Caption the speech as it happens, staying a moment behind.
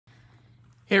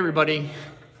Hey everybody,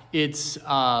 it's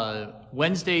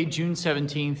Wednesday, June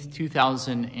 17th,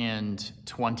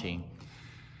 2020.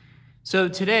 So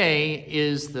today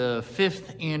is the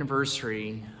 5th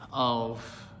anniversary of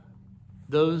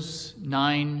those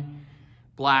 9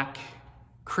 black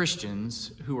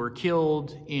Christians who were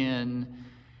killed in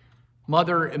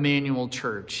Mother Emanuel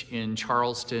Church in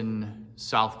Charleston,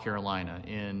 South Carolina,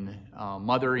 in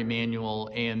Mother Emanuel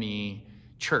AME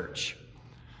Church.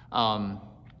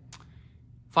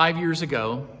 5 years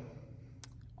ago,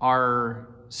 our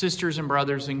sisters and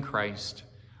brothers in Christ,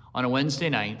 on a Wednesday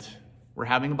night, were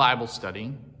having a Bible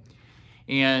study,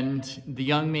 and the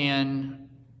young man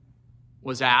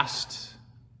was asked,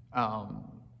 I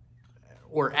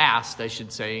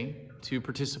should say, to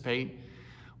participate,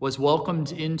 was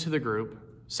welcomed into the group,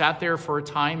 sat there for a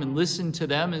time and listened to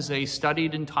them as they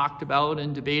studied and talked about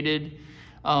and debated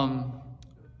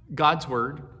God's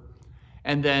Word,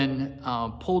 and then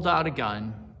pulled out a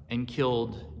gun and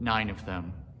killed 9 of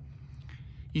them.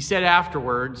 He said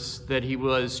afterwards that he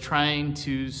was trying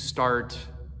to start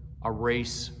a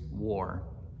race war.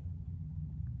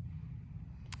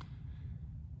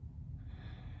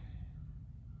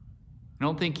 I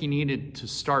don't think he needed to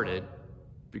start it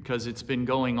because it's been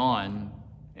going on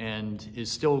and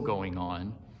is still going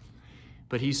on,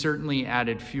 but he certainly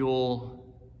added fuel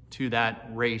to that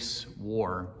race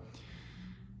war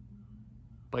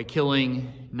by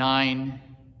killing 9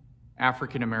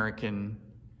 African-American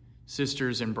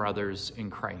sisters and brothers in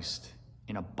Christ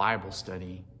in a Bible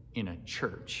study in a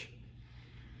church.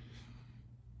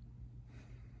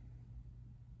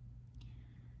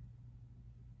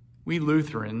 We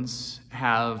Lutherans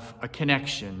have a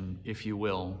connection, if you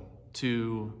will,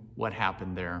 to what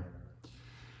happened there.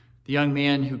 The young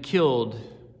man who killed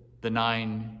the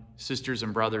 9 sisters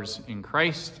and brothers in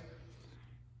Christ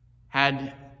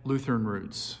had Lutheran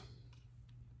roots.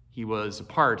 He was a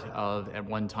part of, at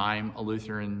one time, a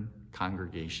Lutheran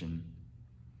congregation.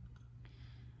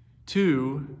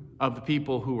 2 of the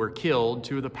people who were killed,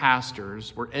 2 of the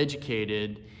pastors, were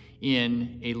educated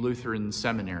in a Lutheran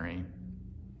seminary.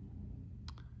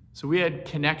 So we had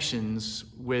connections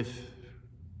with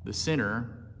the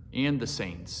sinner and the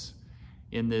saints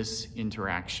in this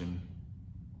interaction.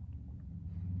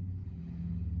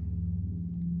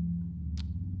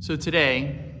 So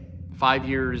today, 5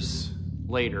 years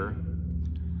later,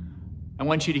 I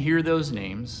want you to hear those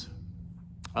names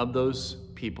of those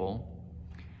people.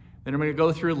 Then I'm going to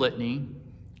go through a litany,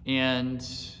 and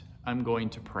I'm going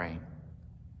to pray.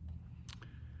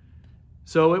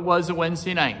 So it was a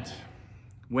Wednesday night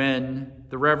when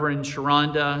the Reverend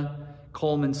Sharonda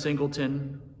Coleman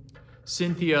Singleton,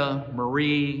 Cynthia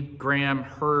Marie Graham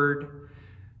Hurd,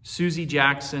 Susie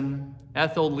Jackson,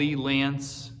 Ethel Lee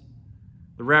Lance,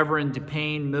 the Reverend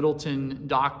DePayne Middleton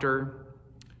Doctor,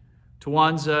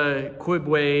 Tawanza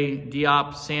Quibwe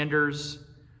Diop Sanders,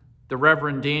 the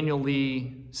Reverend Daniel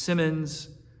Lee Simmons,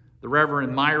 the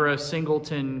Reverend Myra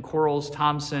Singleton Quarles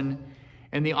Thompson,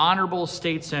 and the Honorable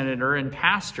State Senator and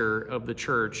pastor of the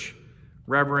church,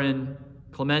 Reverend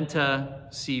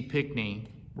Clementa C. Pickney,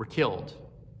 were killed,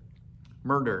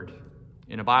 murdered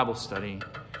in a Bible study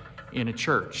in a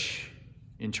church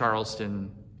in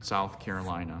Charleston, South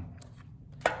Carolina.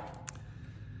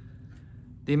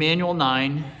 The Emanuel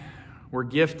 9 were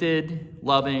gifted,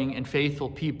 loving, and faithful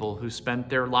people who spent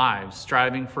their lives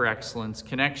striving for excellence,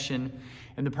 connection,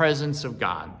 and the presence of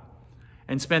God,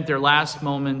 and spent their last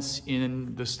moments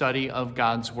in the study of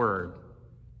God's Word.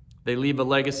 They leave a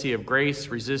legacy of grace,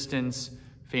 resistance,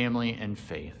 family, and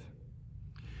faith.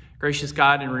 Gracious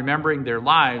God, in remembering their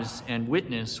lives and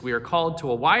witness, we are called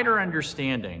to a wider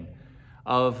understanding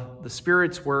of the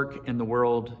Spirit's work in the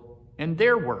world and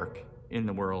their work in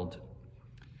the world.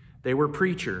 They were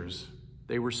preachers,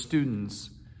 they were students,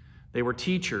 they were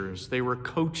teachers, they were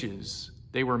coaches,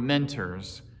 they were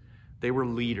mentors, they were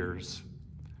leaders.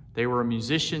 They were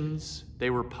musicians, they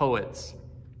were poets,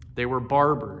 they were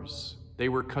barbers, they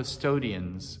were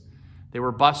custodians, they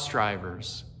were bus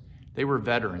drivers, they were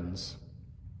veterans.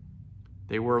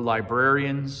 They were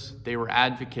librarians, they were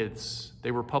advocates, they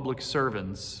were public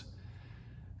servants,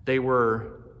 they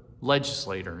were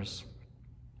legislators.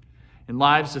 In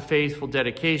lives of faithful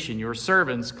dedication, your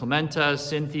servants, Clementa,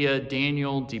 Cynthia,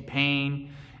 Daniel, DePayne,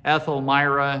 Ethel,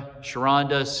 Myra,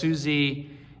 Sharonda, Susie,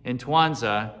 and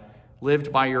Tawanza,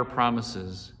 lived by your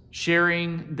promises,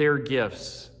 sharing their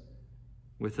gifts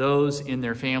with those in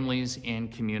their families and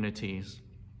communities.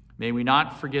 May we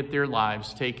not forget their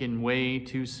lives taken way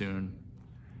too soon.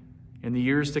 In the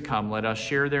years to come, let us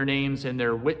share their names and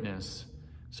their witness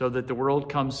so that the world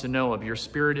comes to know of your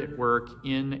Spirit at work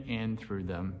in and through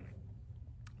them.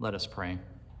 Let us pray.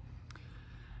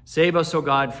 Save us, O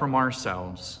God, from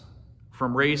ourselves,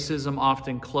 from racism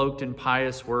often cloaked in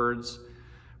pious words,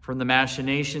 from the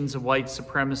machinations of white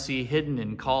supremacy hidden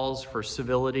in calls for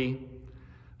civility,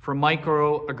 from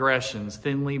microaggressions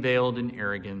thinly veiled in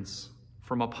arrogance,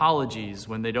 from apologies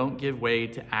when they don't give way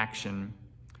to action,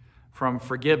 from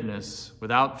forgiveness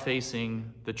without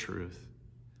facing the truth.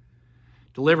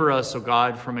 Deliver us, O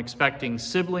God, from expecting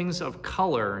siblings of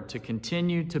color to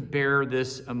continue to bear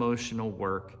this emotional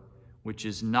work, which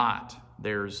is not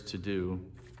theirs to do.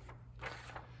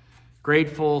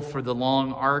 Grateful for the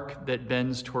long arc that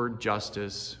bends toward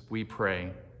justice, we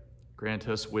pray. Grant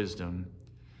us wisdom.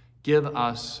 Give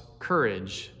us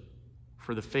courage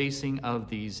for the facing of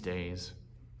these days.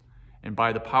 And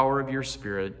by the power of your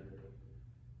Spirit,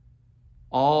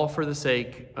 all for the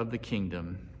sake of the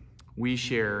kingdom, we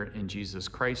share in Jesus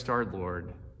Christ our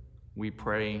Lord. We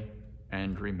pray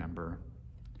and remember.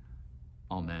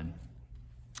 Amen.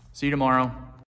 See you tomorrow.